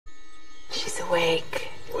awake.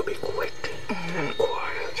 We'll be quick and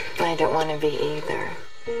quiet. I don't want to be either.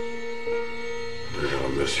 I'll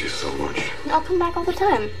miss you so much. I'll come back all the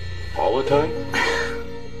time. All the time?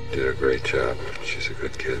 Did a great job. She's a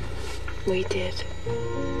good kid. We did.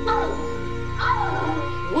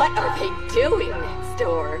 What are they doing next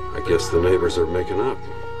door? I guess the neighbors are making up.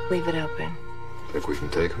 Leave it open. Think we can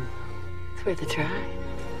take them? It's worth a try.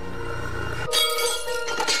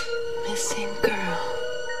 Missing girl.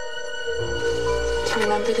 Do you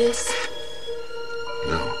remember this?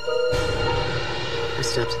 No. I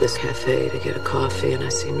stopped at this cafe to get a coffee and I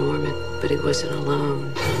see Norman, but he wasn't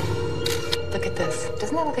alone. Look at this.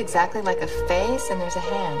 Doesn't that look exactly like a face? And there's a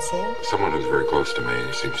hand, see? Someone who's very close to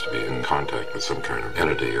me seems to be in contact with some kind of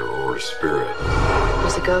entity or spirit.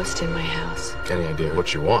 There's a ghost in my house. Any idea what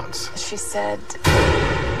she wants? She said...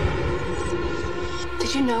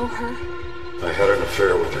 Did you know her? I had an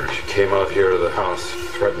affair with her. She came out here to the house,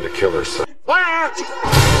 threatened to kill her son.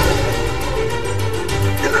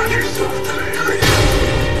 You're not yourself today, are you?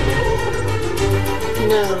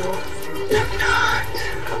 No. I'm not.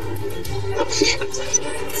 I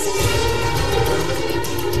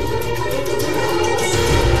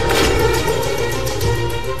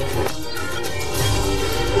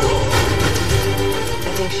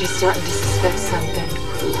think she's starting to suspect something.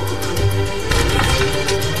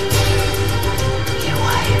 Your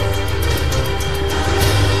wife.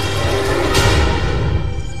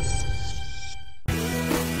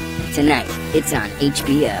 Tonight, it's on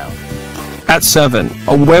HBO. At 7, a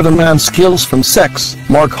weatherman skills from Sex,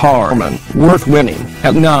 Mark Harmon, worth winning.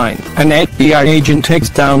 At 9, an FBI agent takes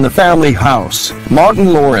down the family house,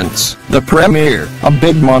 Martin Lawrence, the premiere, A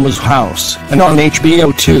Big Mama's House, and on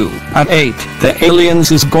HBO 2. At 8, The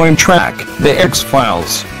Aliens is going track, The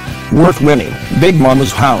X-Files. Worth winning, Big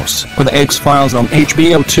Mama's House, or The X-Files on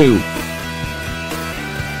HBO 2.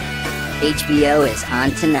 HBO is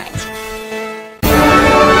on tonight.